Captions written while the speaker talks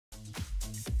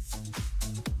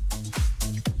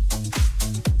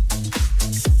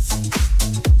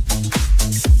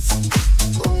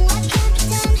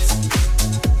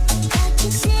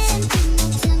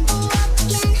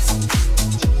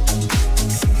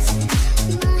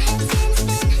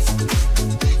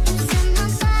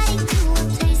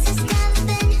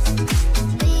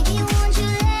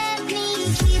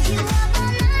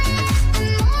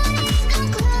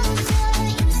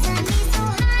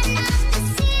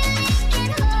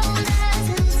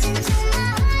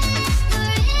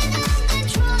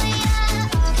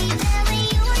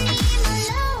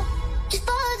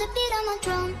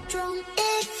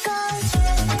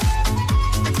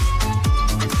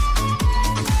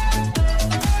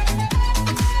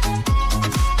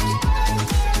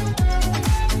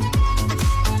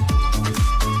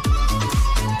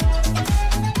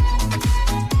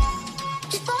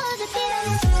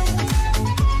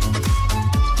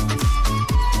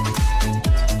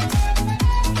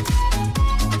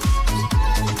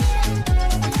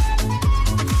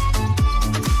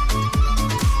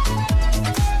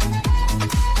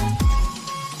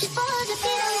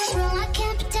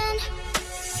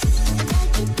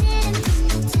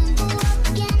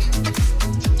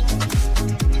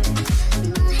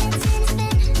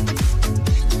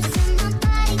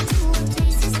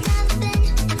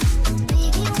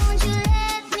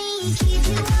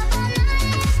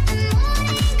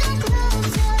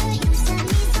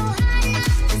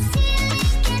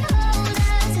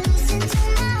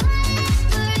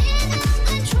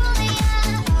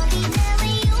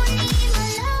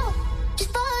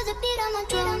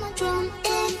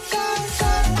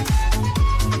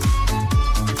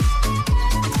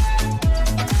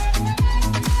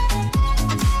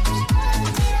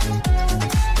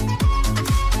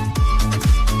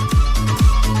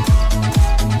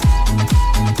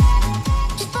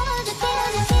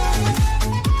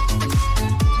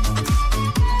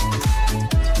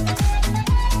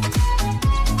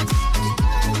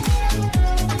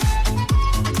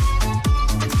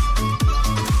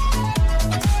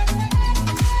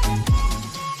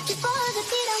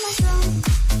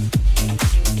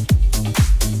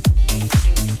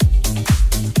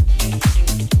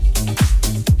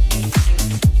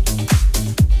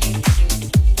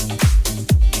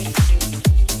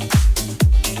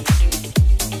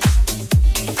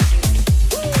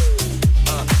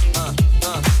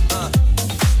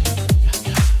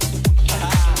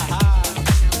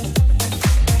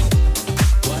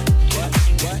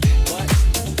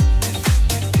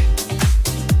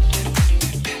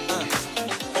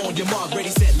your mark, ready,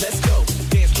 set, let's go.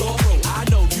 Dance floor, I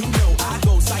know, you know, I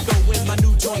go psycho when my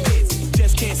new joint hits.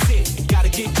 Just can't sit, gotta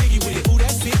get jiggy with it. Ooh,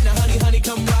 that's it. Now, honey, honey,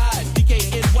 come ride.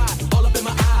 DKNY, all up in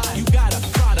my eye. You got a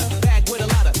Prada bag with a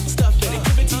lot of stuff in it.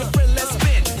 Give it to your friend, let's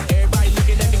spin. Everybody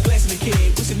looking at me, blessing the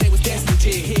kid. Wishing they was dancing the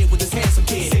jig here with this handsome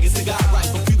kid. Take a cigar right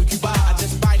from Cuba Cuba. I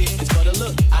just bite it. It's for the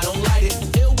look, I don't light it.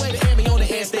 Ill way to air me on the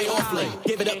hand, stay on play.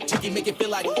 Give it up, chicky, make it feel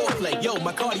like foreplay. Yo,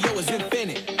 my cardio is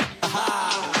infinite.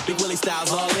 Aha, Big Willie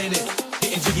style's all in it.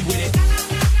 Getting jiggy with it.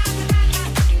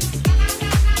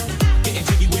 Getting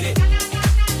jiggy with it.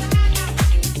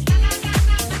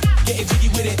 Getting jiggy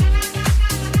with it.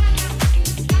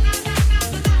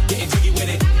 Getting jiggy with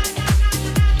it.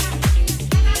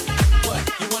 What?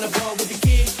 You wanna ball with the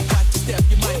kid? Watch your step,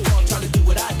 you might fall trying to do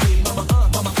what I did. Mama,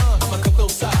 I'ma come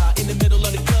close in the middle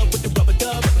of the club with the rubber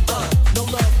dub. No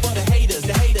love for the haters.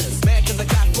 Mad cause I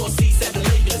got 4 seats at the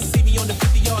Lakers. See me on the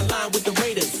 50-yard line with the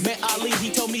Raiders. Met Ali, he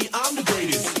told me I'm the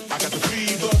greatest. I got the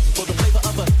fever for the flavor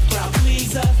of a crowd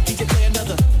pleaser. DJ play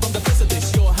another from the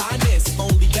precipice. Your highness,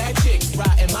 only bad chicks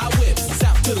riding my whip.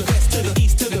 South to the west, to the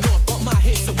east, to the north. Bump my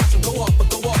hits and watch them go off.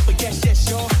 But yes,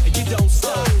 y'all, and you don't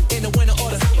stop. In the winter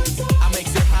order, I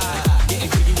makes it high. Getting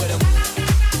jiggy with them.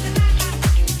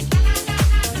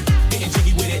 Getting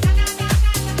jiggy with it.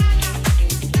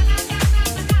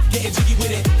 Getting jiggy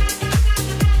with it.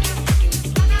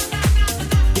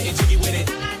 Getting jiggy with it.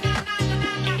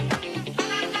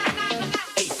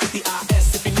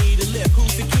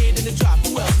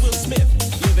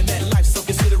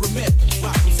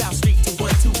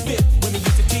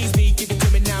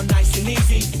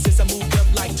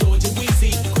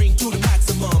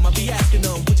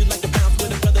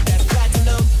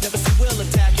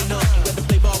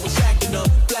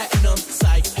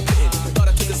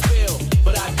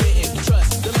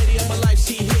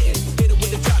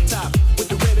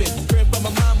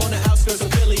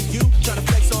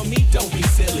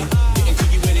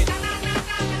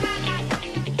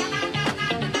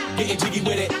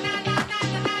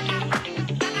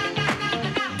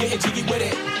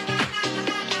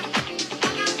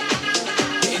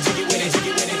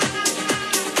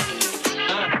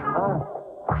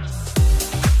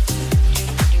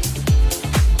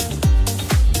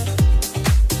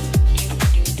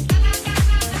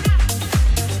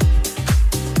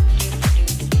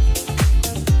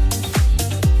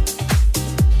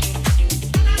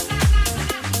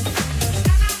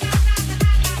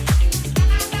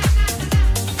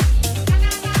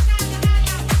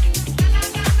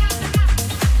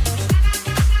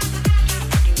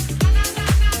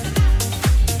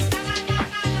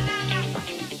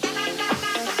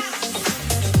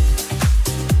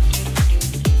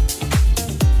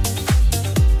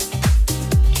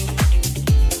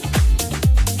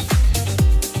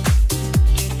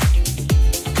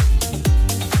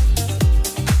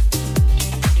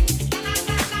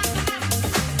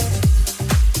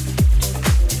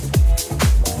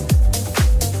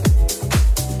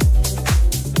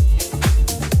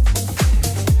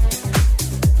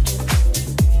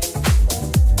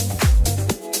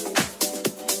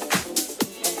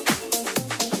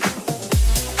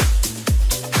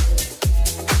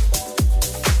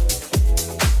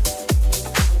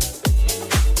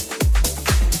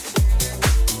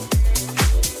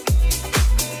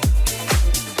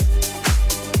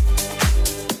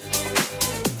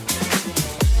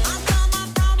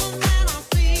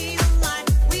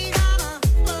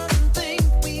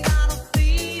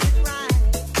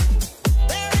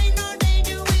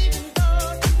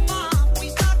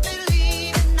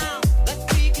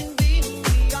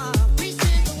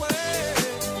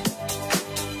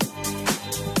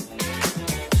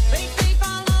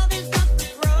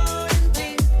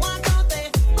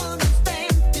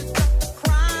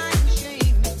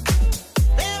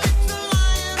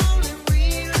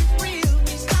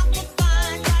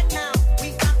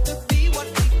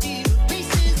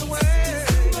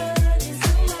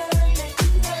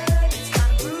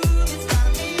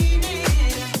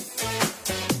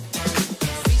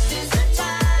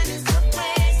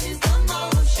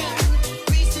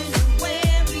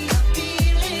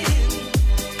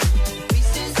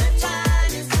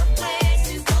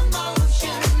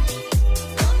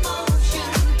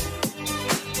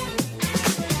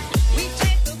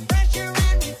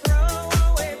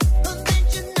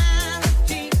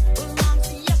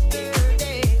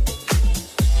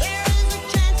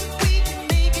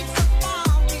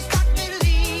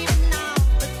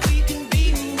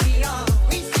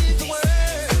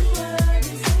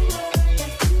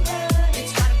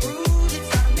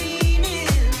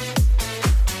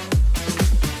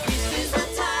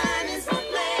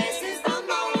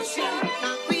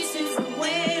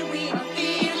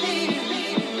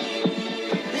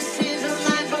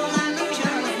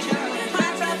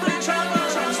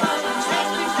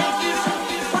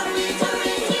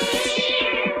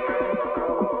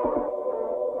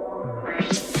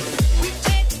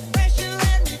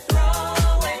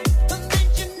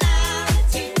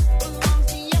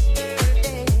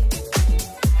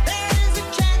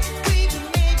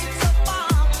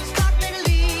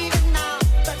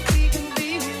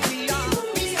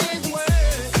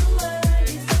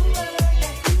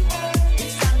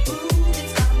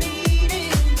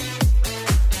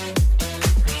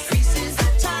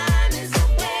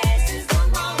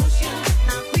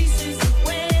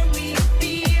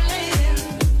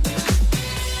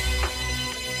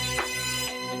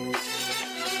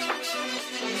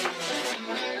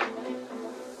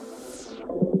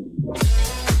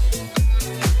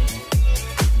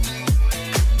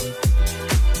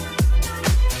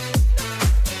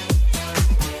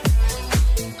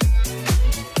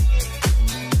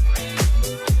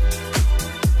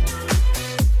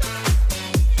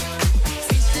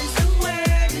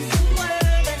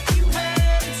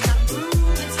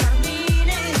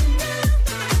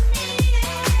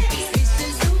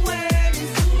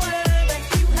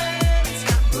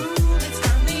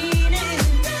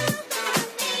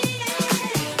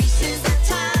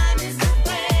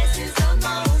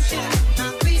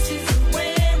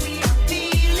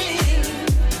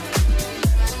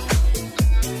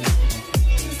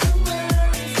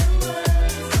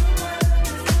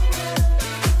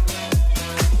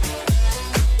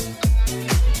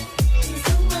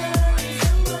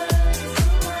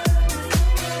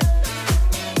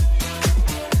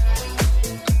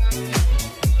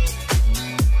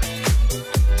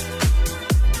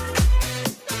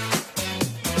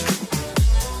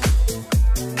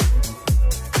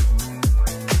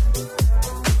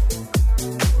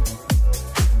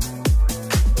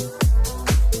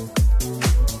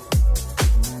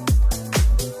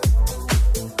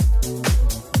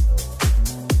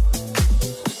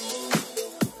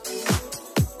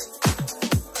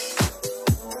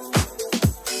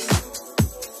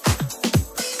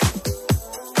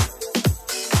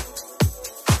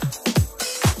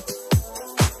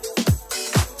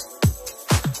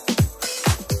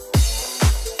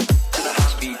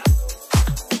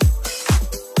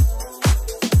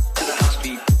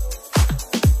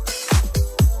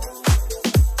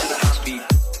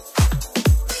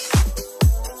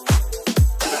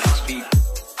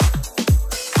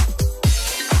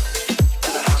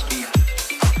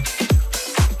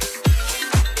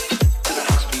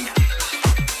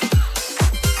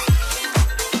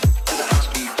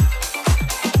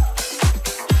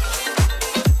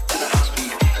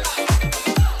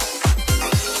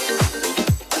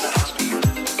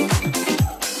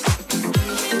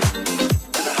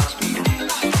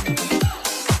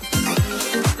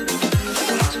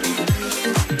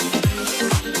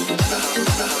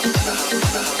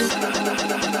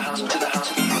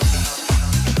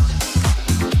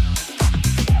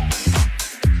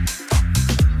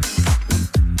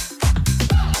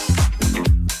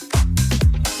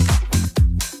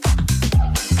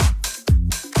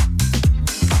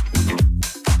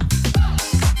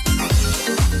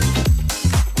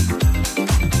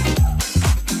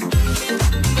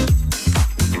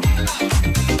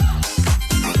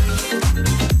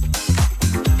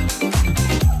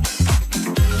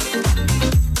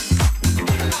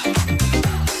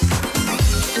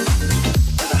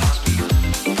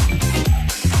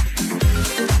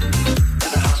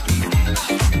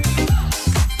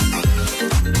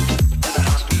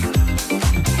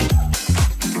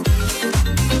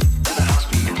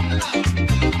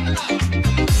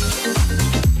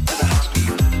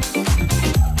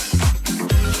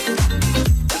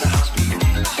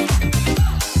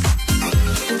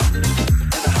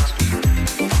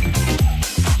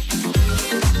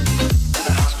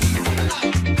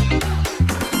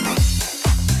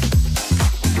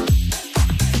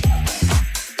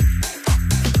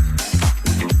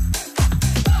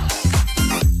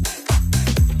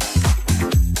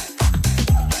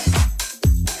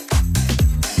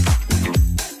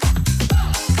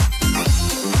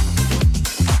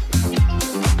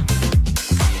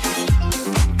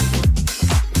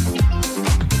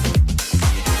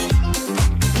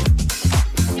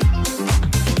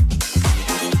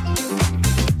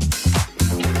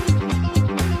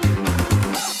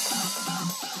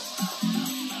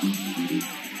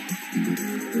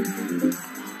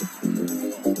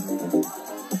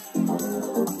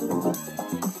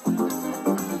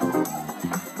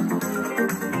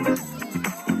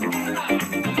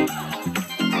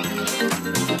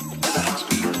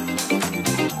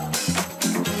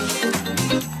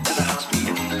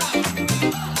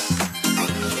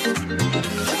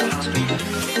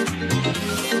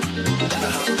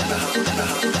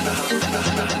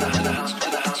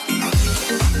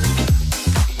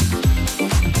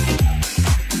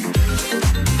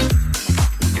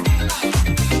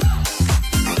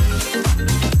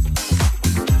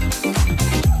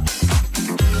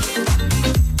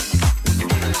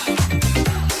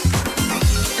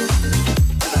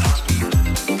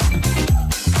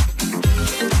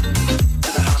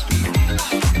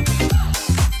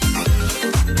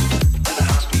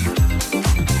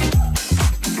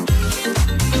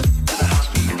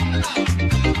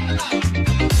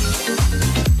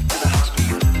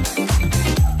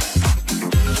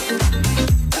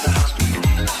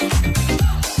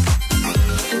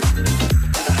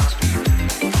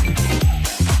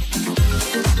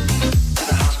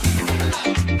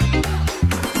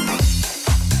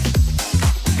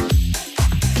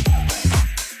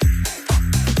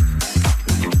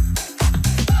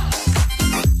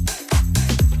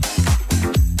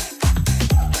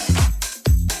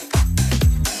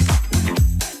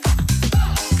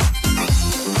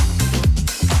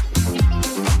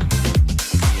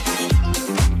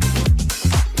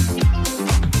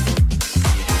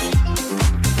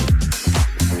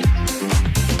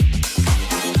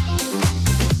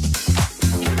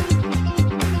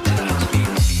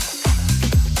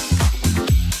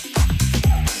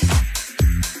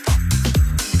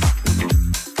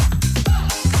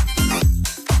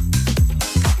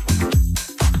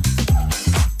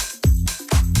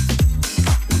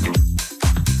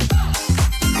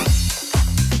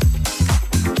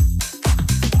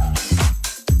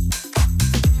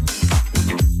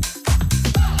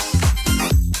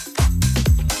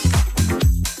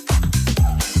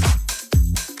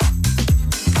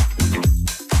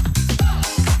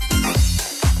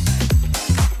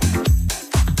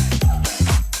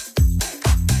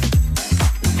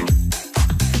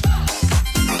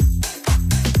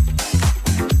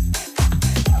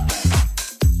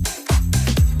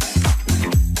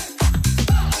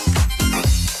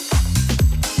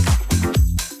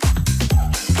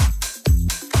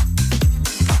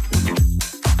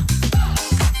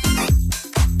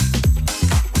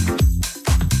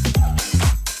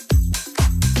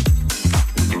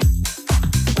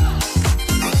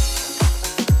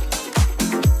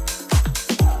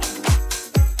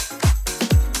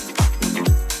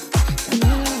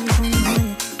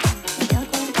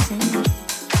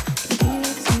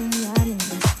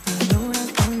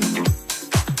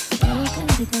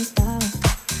 rica estaba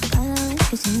cada vez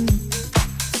que sin mí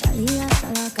salías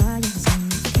a la calle, sin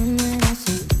que no era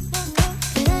así.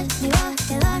 Querer me iba a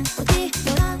quedar por ti,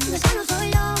 llorando, esa no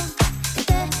soy yo. Que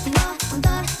te iba a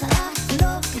contar cada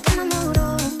lo que te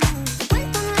enamoró. Te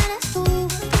cuento, no eres tú,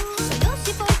 soy yo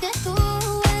sí porque tú,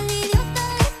 el idiota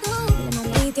eres tú.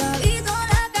 Y te aviso,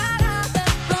 la cagaste,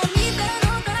 con mí te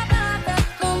no trataste,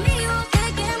 conmigo te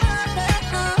quemaste.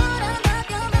 Ahora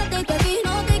andate, amate, que aquí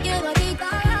no te quiero, aquí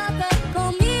cagaste.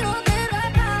 Conmigo te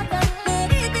rajaste, me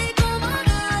viste como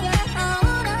nadie.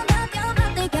 Ahora andate,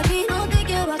 amate, que aquí no te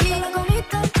quiero, aquí la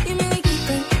comiste y me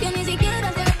dijiste que ni siquiera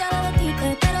sé que te la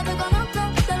vestiste. Pero te conozco,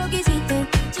 sé lo que hiciste.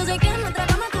 Yo sé que en nuestra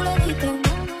cama tú le diste.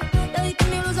 Le diste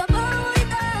mi blusa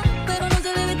favorita, pero no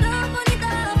se le ve tan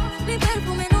bonita. Mi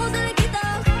perfume no se le quita,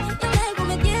 y el ego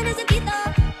me tiene cerquita.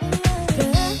 Que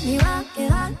me iba a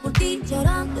quedar por ti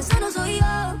llorando, esa no soy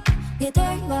yo. Que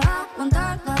te iba a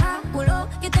contar cada culo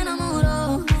que te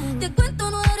enamoró. Te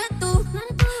cuento, no eres tú,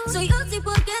 soy yo sí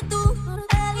porque tú,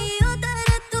 el idiota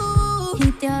eres tú.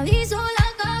 Y te aviso, la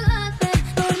cagaste,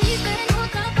 dormiste en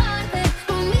otra parte,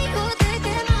 conmigo te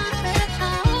quemaste.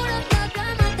 Ahora andate,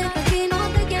 amate, que aquí no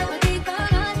te quiero, aquí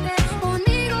cagaste.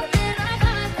 Conmigo te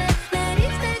rajaste, me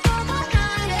diste como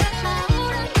nadie.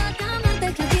 Ahora andate, amate,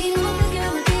 que aquí no te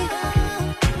quiero, aquí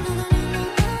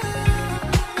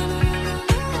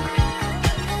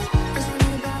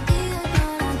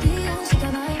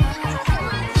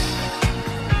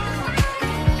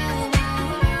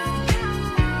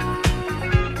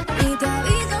y te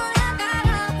aviso, la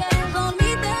cagaste,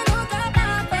 dormiste en otra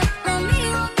parte,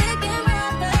 conmigo te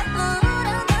quemaste.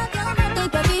 Ahora andate, amate,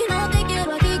 que aquí no te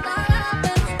quiero, aquí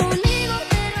cagaste. Conmigo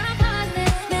te rajaste,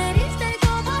 me diste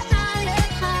como nadie.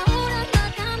 Ahora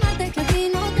andate, amate, que aquí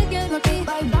no te quiero, aquí.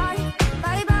 Bye bye,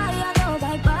 bye bye, adiós,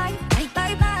 bye bye,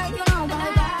 bye bye, you know,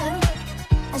 bye bye.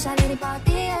 Esa lady pa'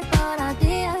 ti es para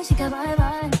ti, así que bye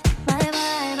bye, bye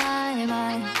bye, bye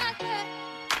bye.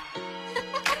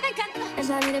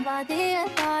 Esa lady pa' ti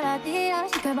es para ti,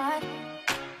 así que bye.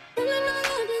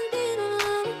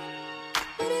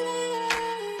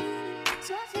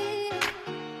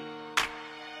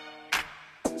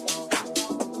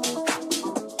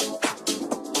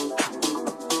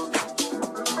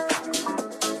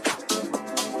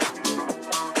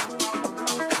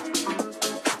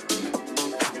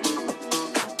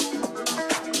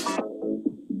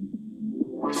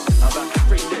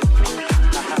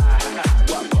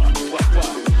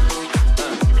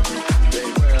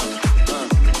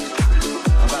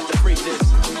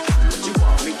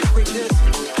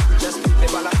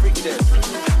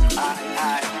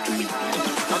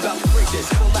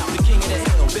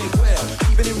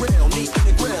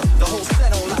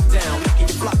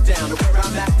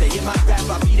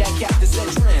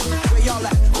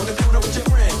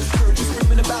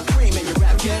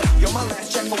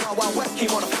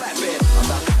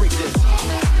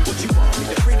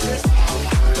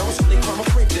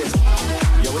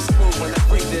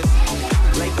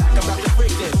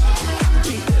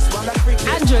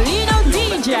 Angelino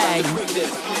DJ.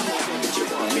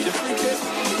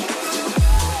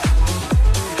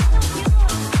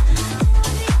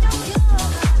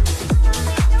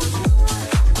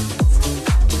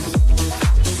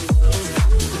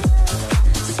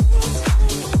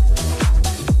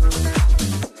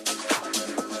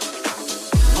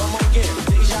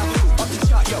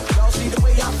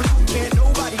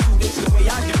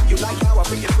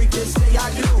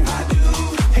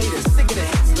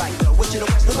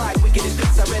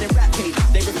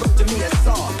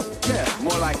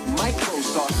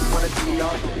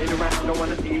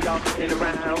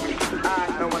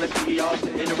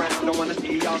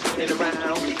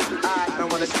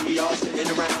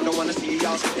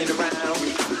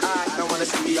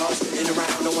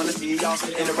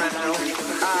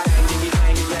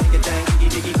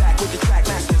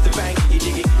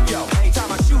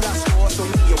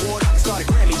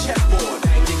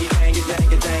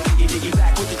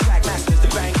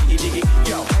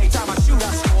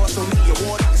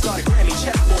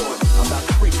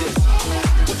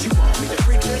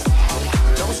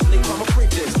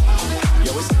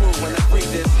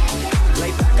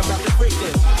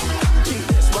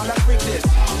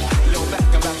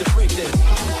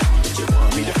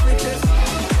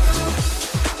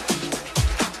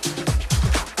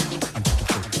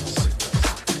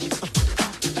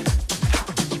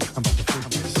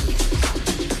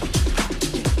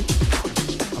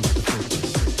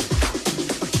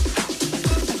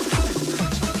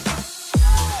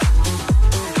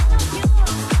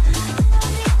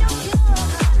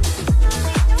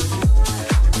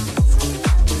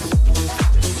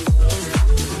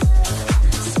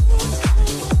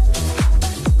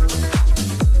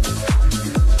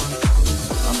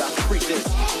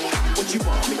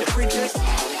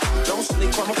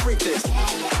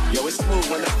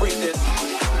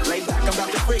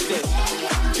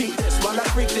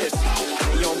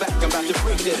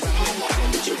 like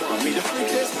this. Did you want me to freak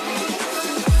this?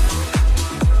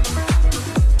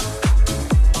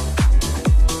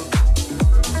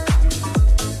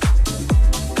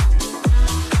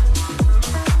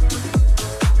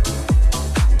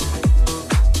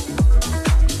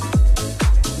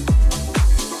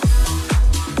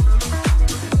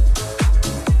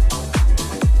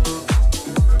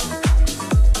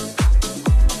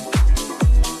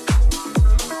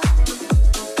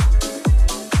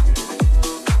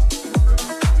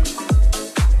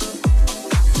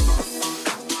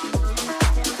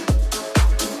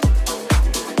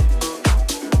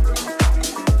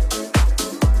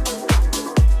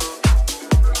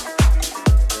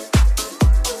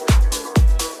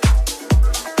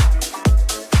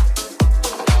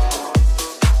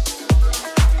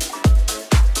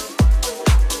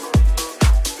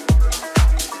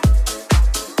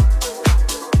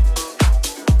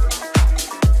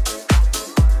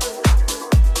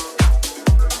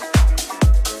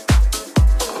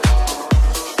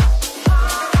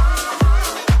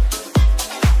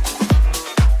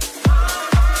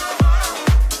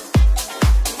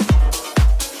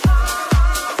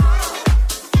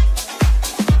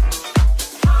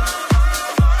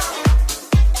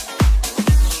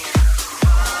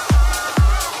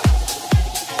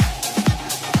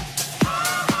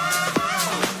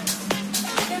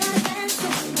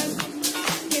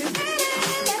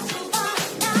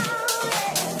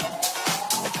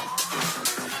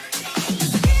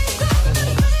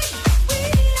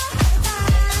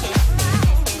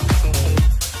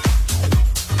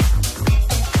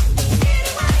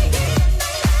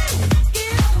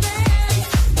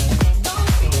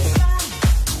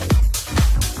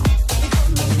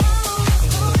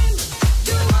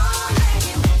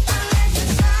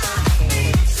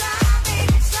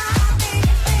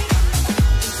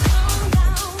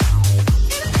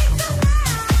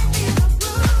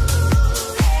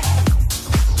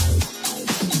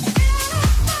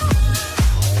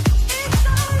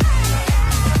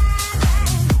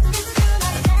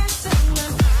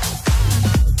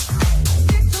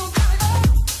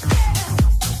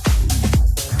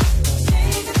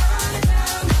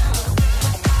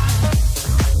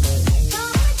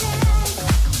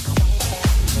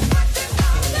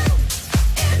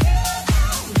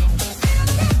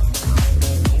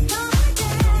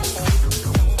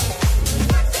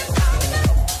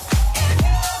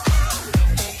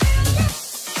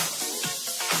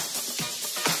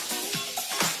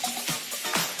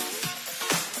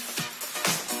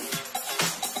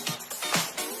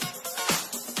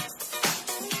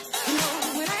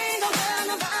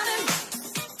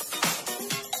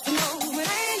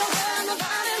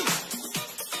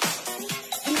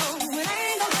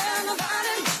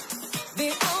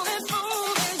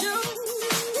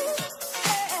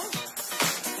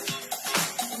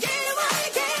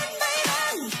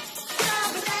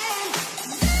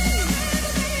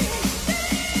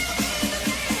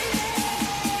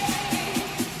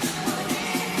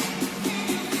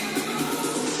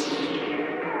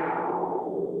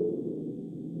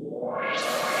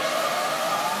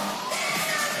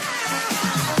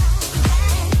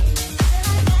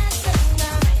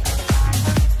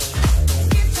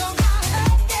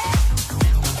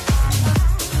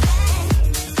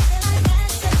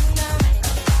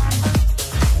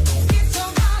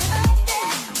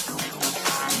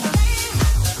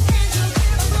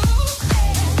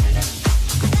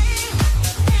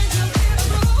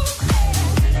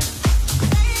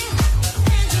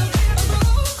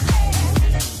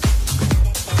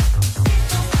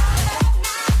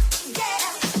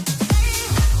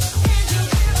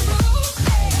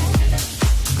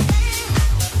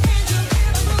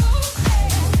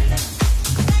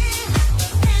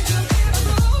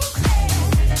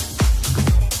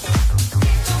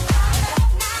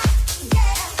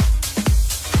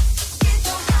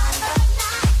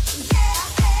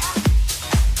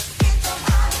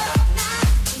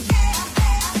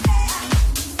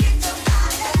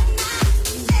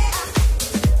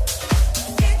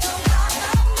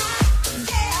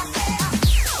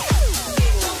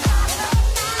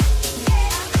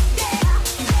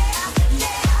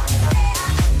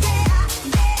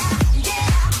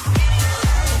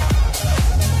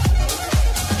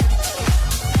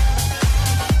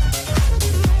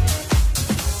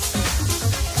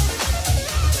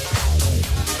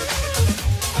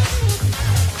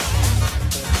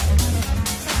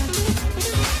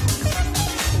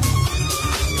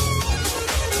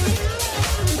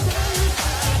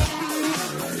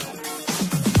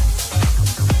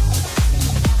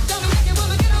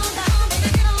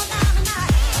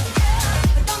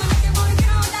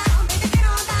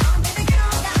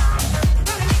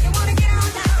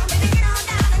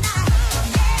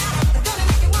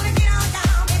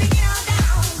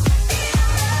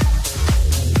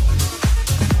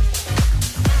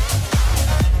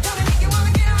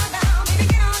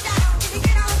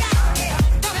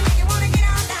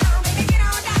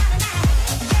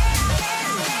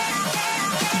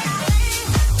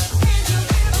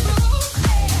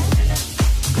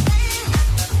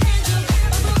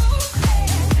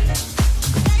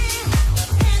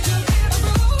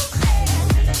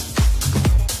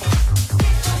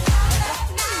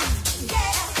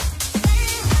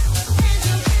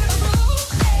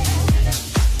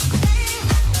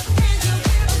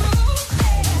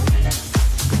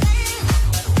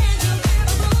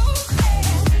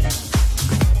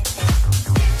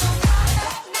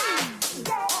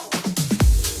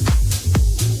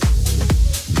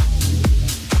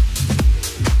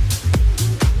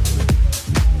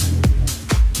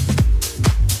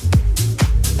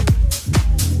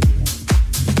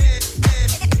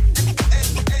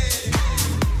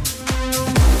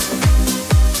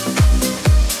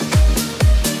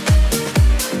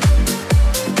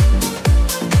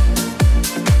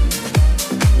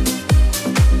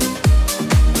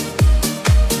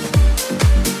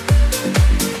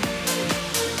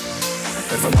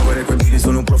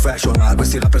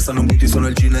 sti rapper stanno muti, sono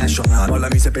il G-Nation.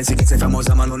 Mollami se pensi che sei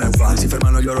famosa ma non è un fan. Si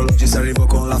fermano gli orologi se arrivo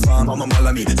con la fama. Ma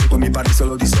mollami se poi mi parli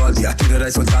solo di soldi.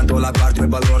 Attirerei soltanto la guardia e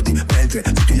balordi, mentre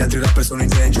tutti gli altri rapper sono in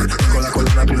danger. Con la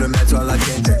colonna blu in mezzo alla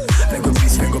gente. Vengo in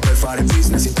peace, vengo per fare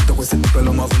business. Intanto queste tipe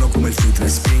lo muovono come il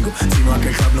fitness. Spingo fino a che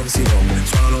il club non si rompe.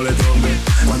 Suonano le trombe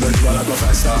quando arrivo alla tua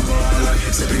festa. Molla,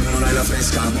 se prima non hai la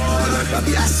fresca. Molla, la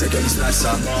BS che mi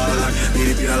stressa. Molla, mi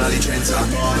ritira la licenza.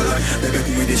 Molla, bebe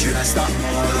tu mi dici resta.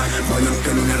 Molla, vogliono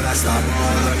che lui mi arresta.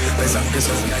 Molla, pensano che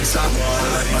sono un gangsta.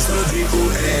 Molla, ma sono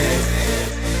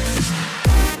GQE.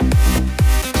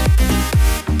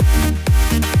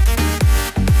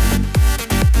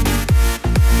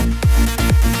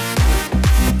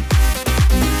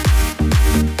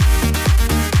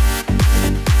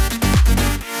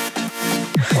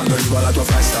 Alla tua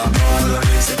festa, molla,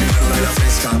 se prima non hai la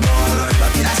fresca, molla, la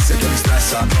PS che mi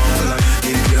stressa, molla,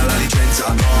 mi ritira la licenza,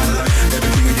 molla, bebe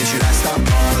tu mi dici resta,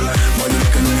 molla, vogliono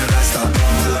che non mi arresta,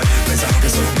 molla, pensano che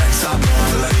sono un gangsta,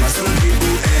 molla, ma sono il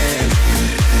BQE.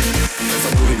 Pensa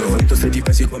brivido, rito se ti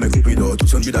pensi come Cupido. Tu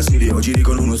son G da studio, giri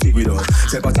con uno stupido.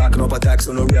 Se patac, no patac,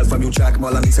 sono real, fammi un check.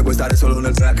 Mollami se vuoi stare solo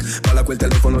nel track. Molla quel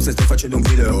telefono se sto facendo un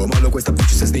video. Mollo questa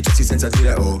pucci se snitchassi senza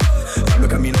dire oh. Cambio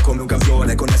cammino come un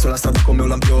campione, connesso la strada come un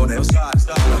lampione.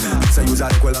 Mollami, sai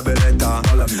usare quella berretta.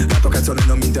 Mollami, la tua canzone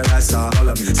non mi interessa.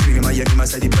 Mollami, scrivi Miami ma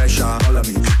sei di Brescia.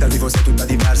 Mollami, dal vivo sei tutta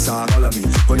diversa. Mollami,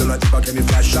 voglio una tipa che mi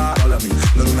flasha. Mollami,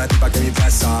 non una tipa che mi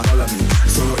pressa. Mollami,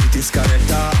 solo hit in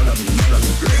scaretta. Mollami, mollami.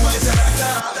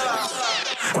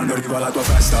 Quando arrivo alla tua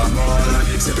festa, molla,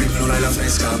 se prima non hai la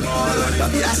fresca, molla, la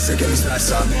BS che mi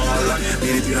stressa, molla, mi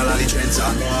ritira la licenza,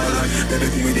 molla, bebe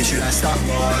tu mi dici resta,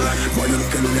 molla, vogliono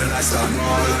che lui mi arresta,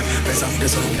 molla, pensano che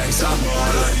sono un gangsta,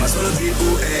 molla, ma sono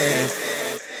GQE.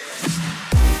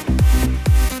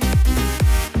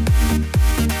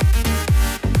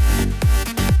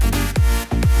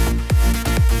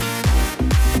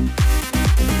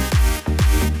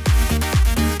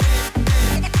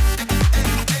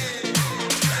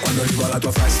 Arrivo alla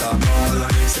tua festa, molla,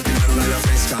 se prima non hai la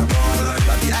fresca, molla,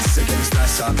 la DS che mi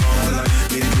stressa, molla,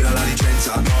 mi ritira la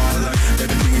licenza, molla,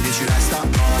 bebe tu mi dici resta,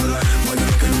 molla,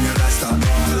 vogliono che lui mi arresta,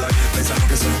 molla, pensano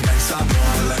che sono un gangsta,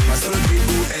 molla, ma sono il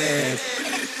BQE.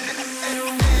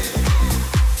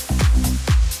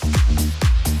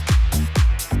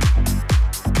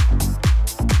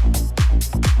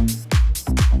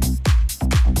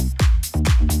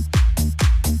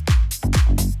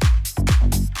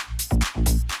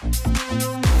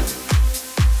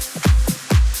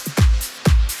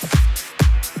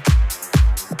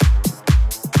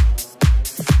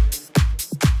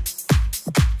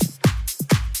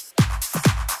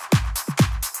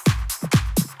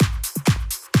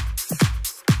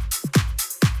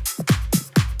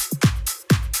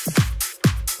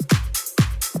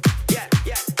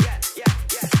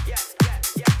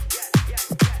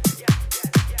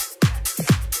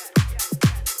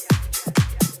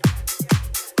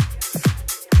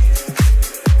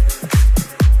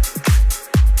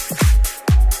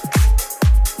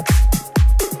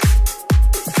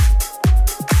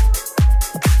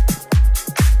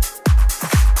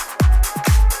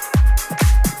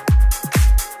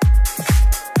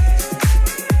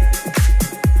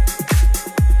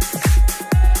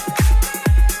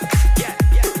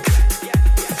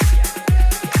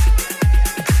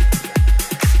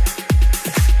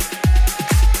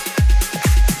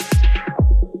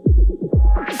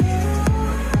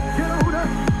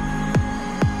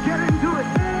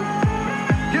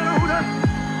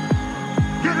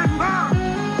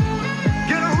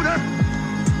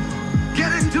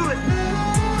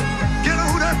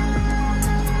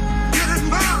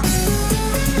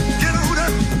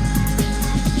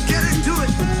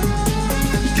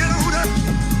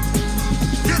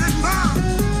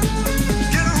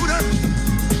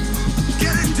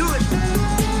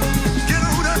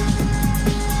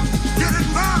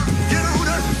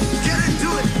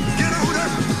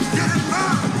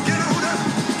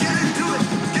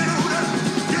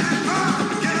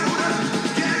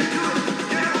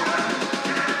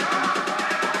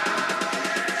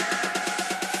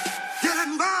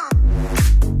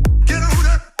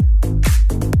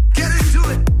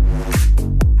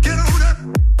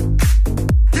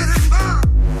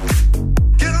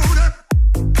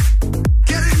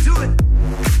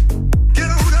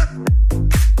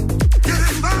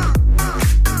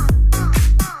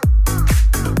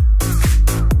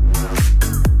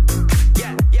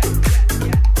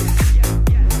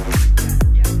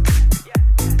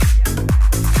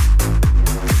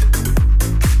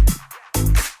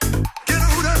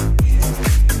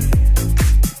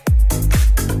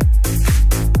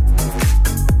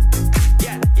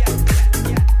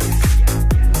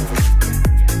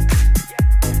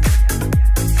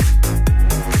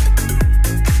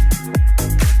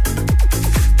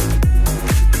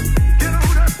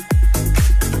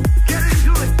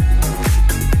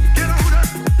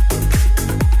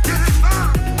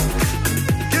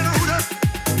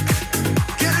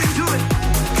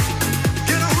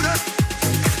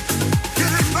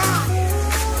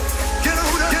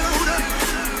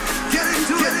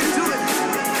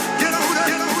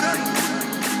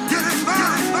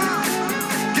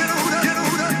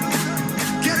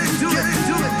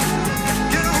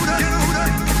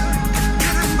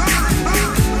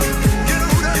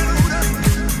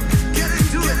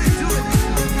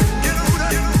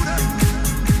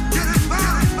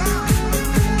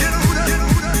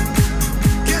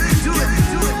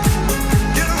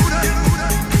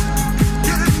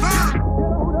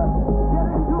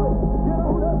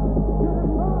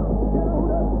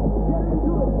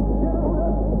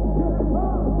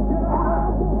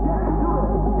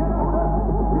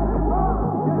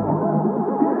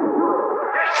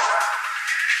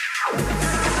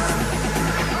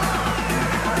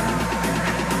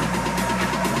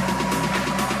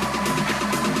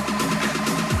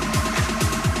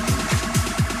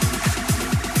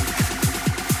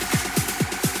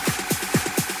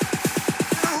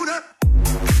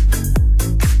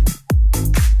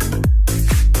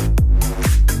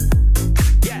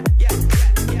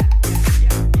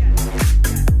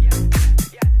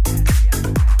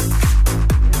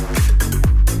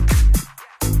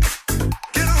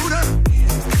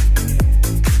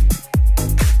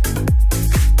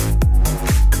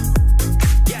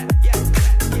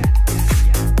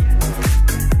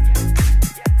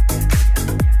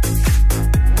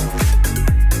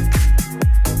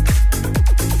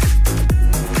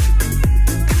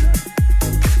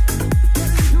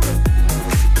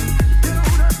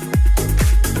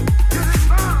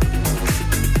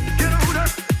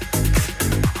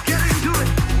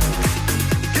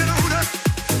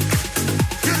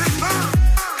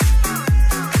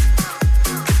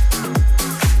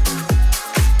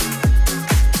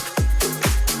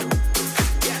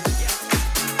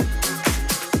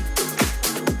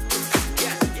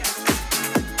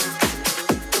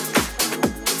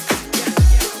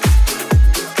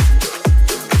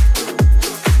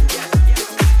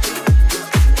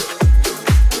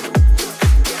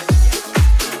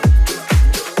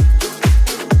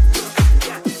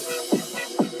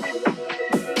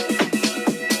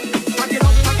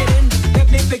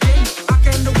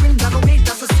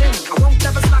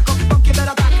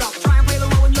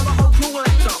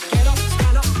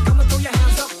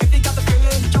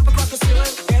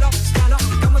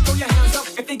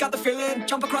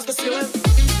 jump across the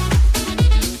ceiling.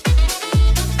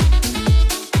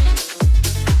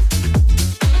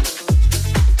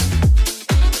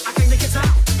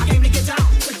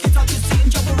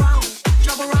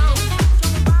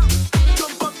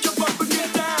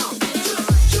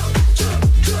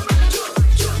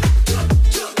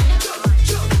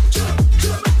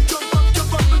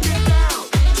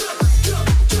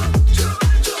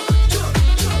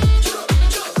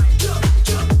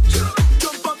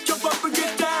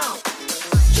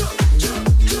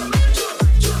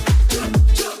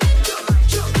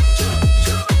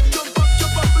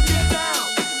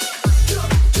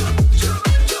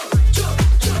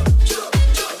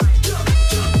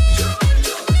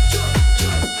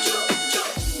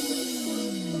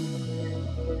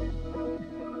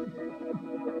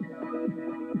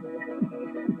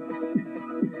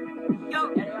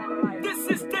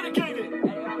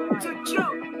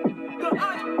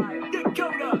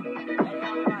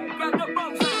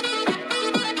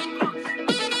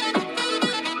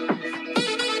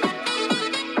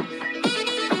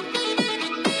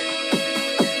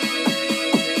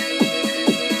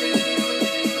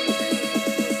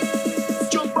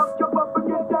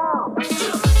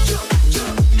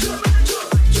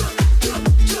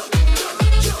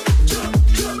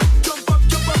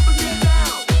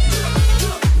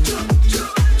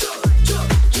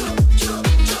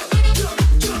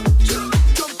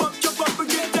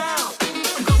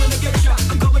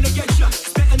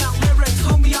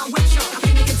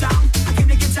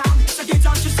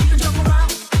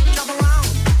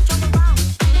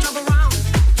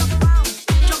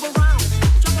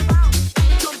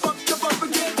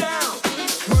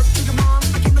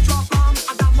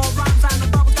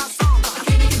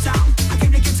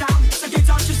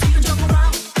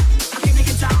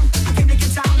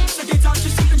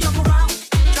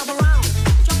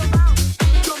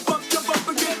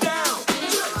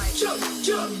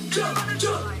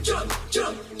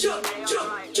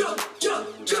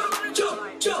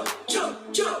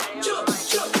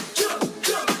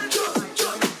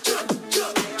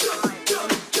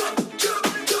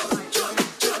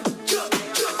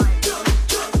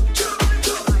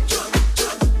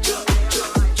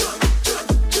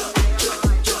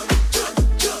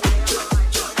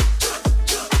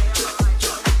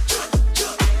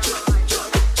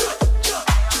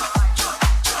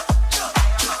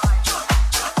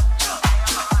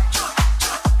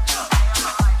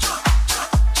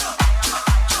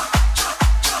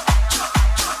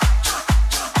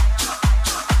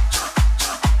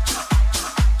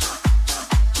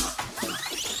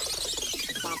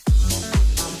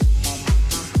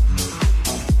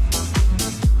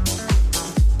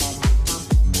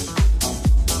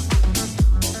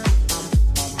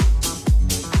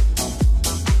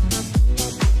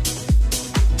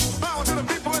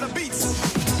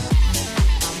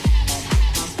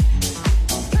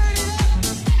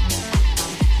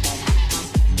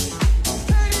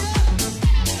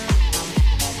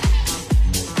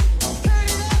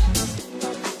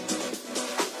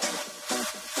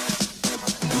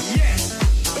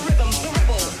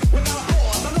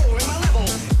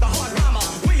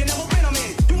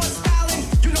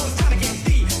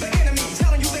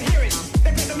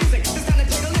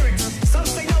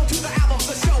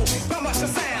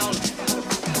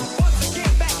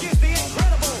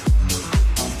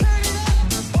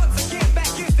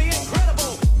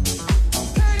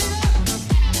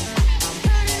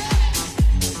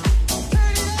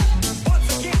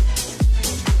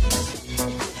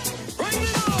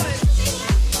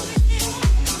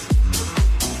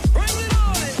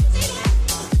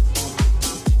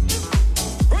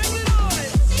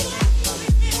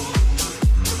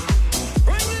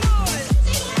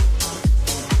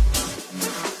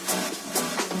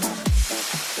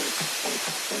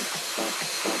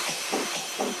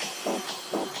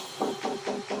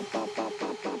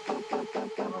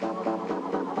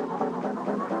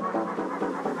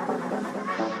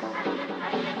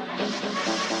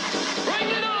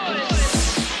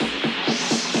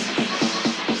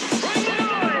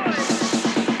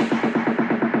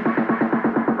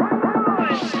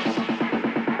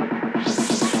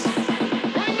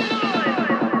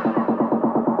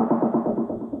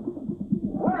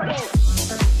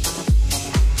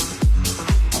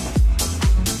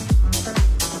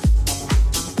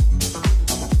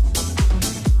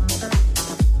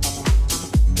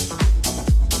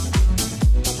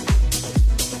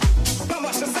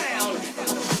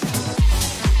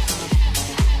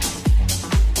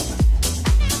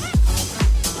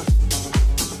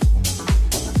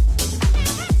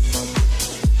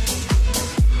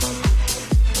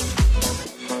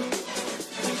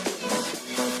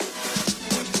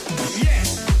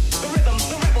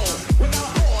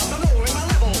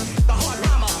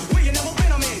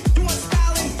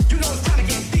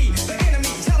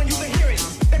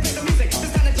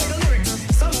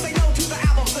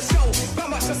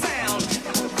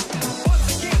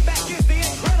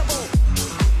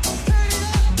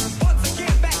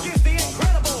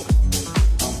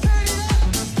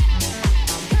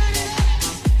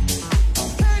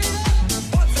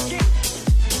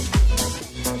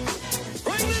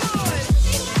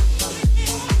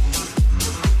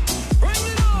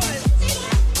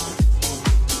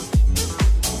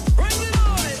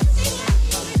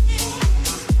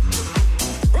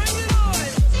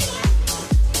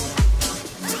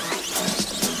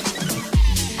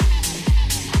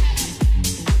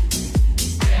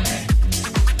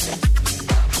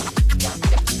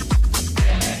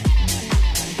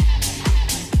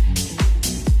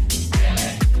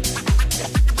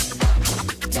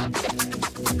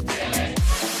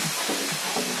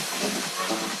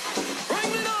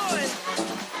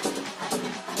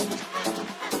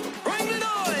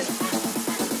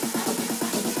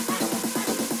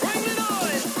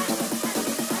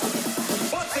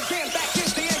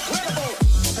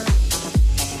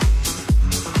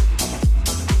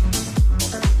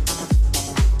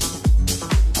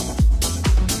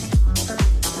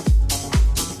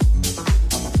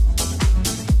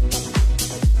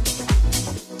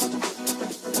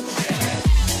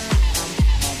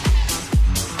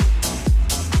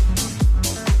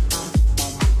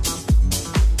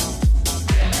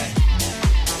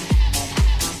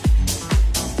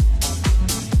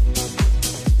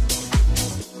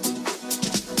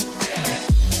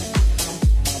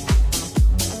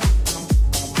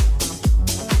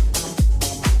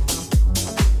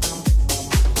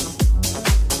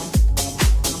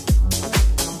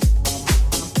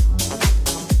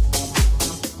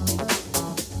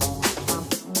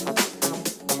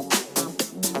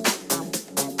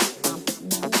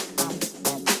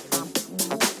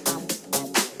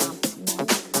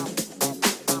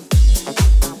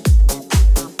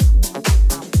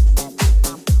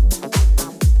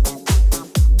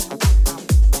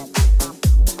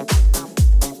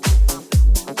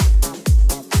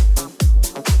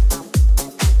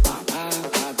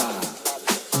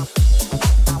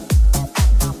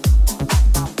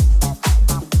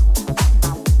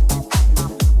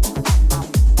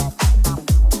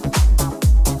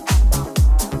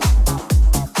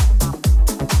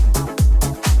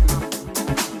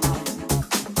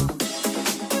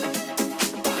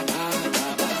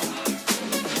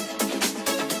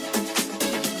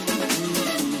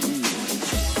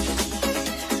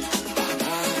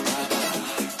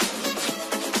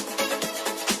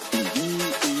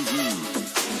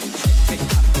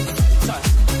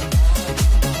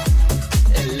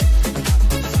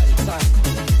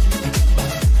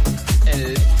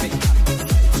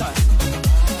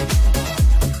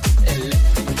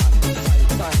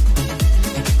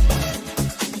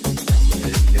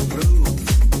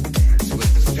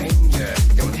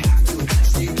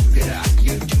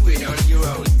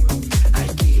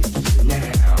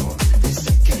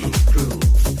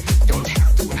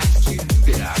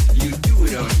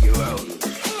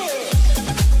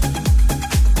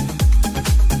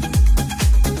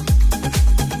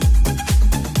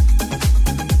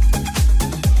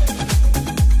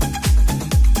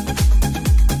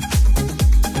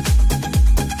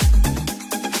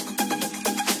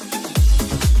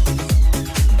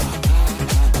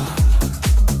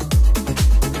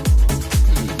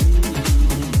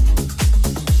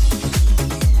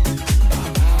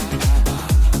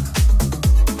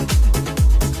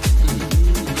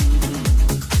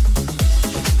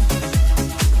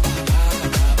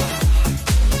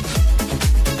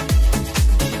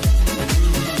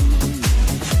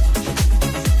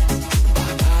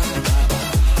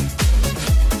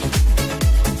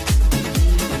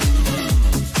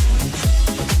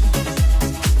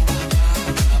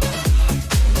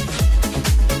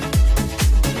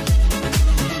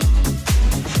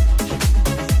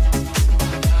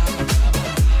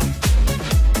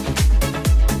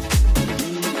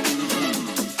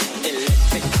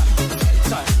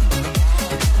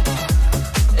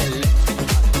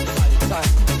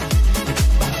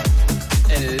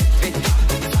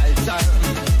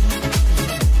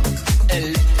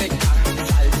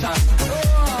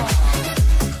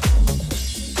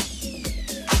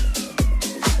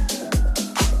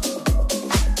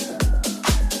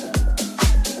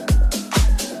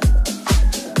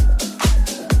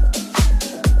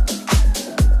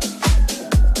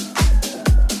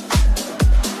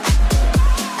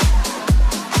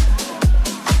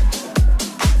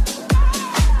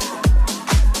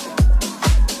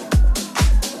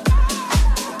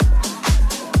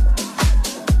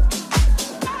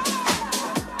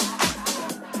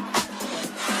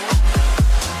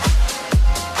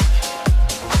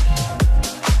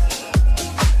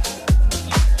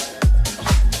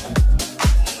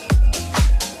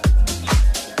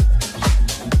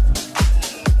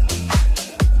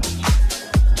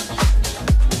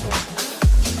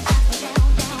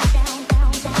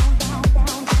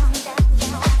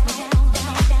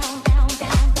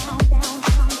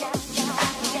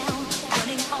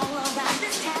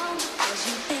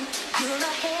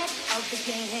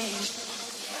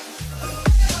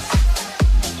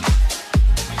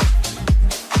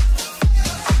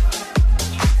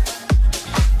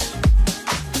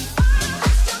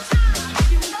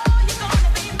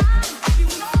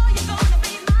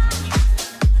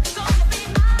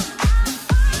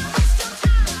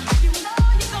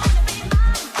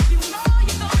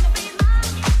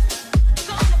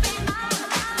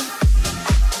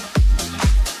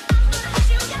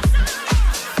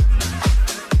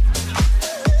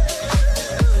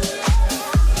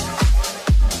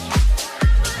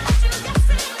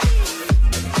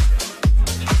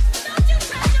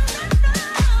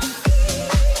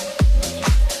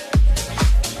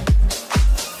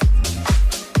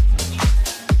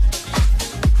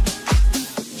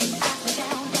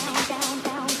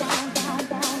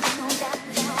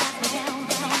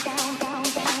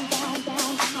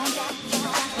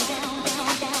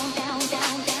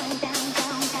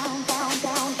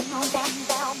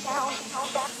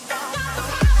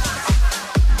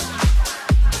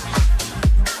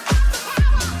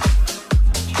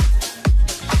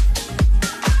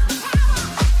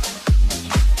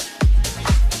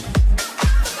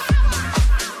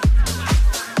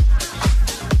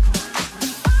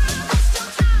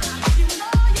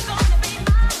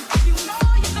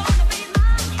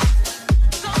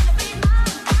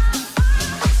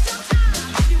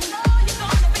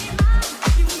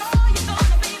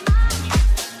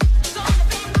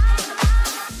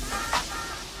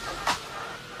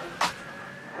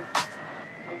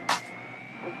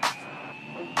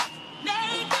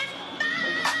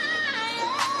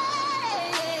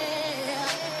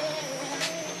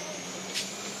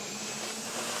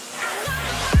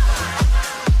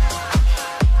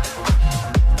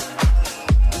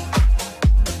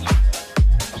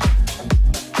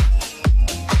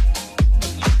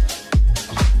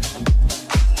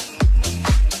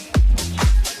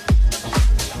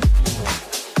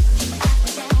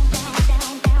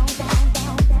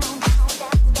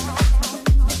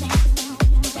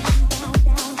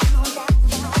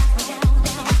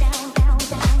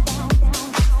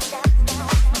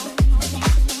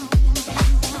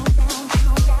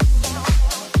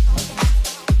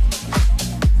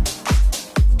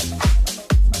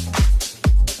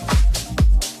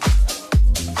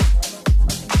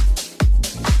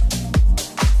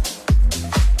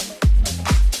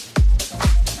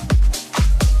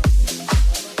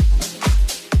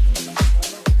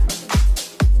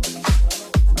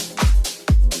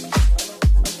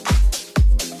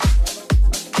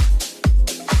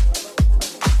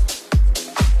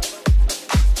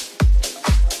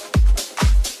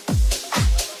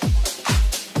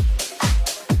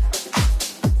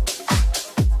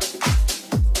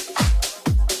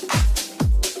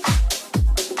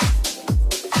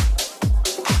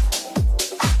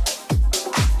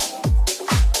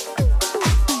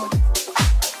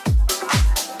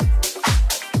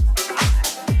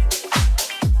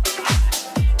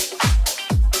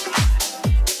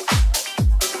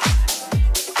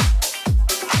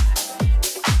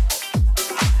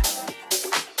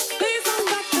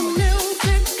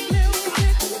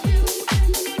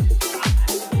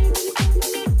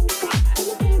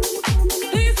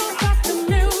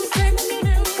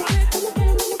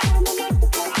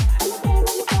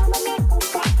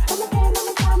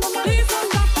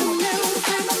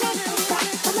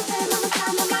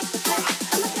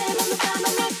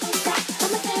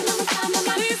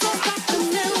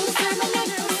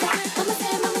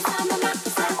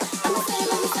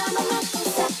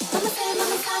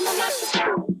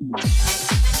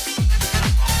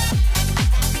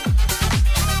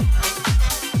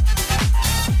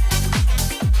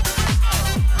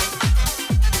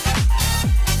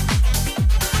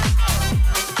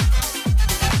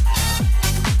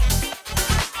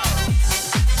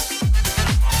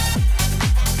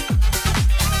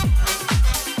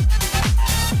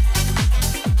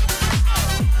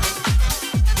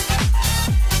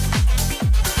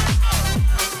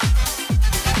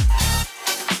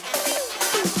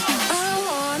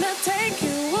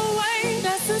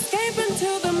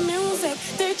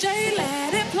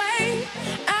 let it play.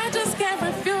 I just can't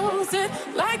refuse it.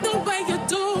 Like the way you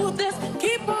do this.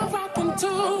 Keep on rocking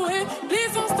to it.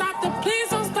 Please don't stop the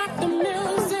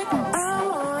music. I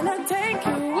wanna take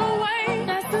you away.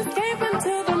 Let's escape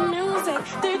into the music.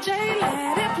 DJ,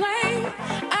 let it play.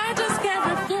 I just can't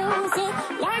refuse it.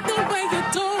 Like the way you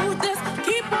do this.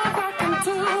 Keep on rocking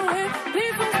to it.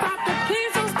 Please don't stop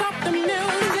the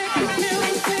music.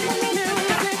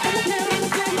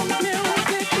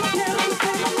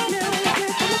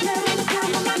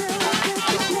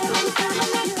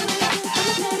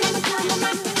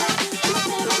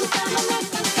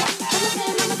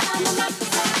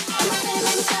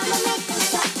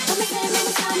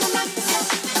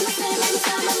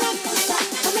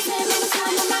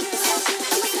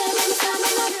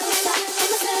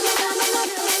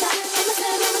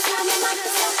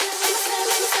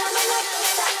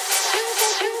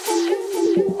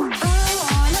 Music.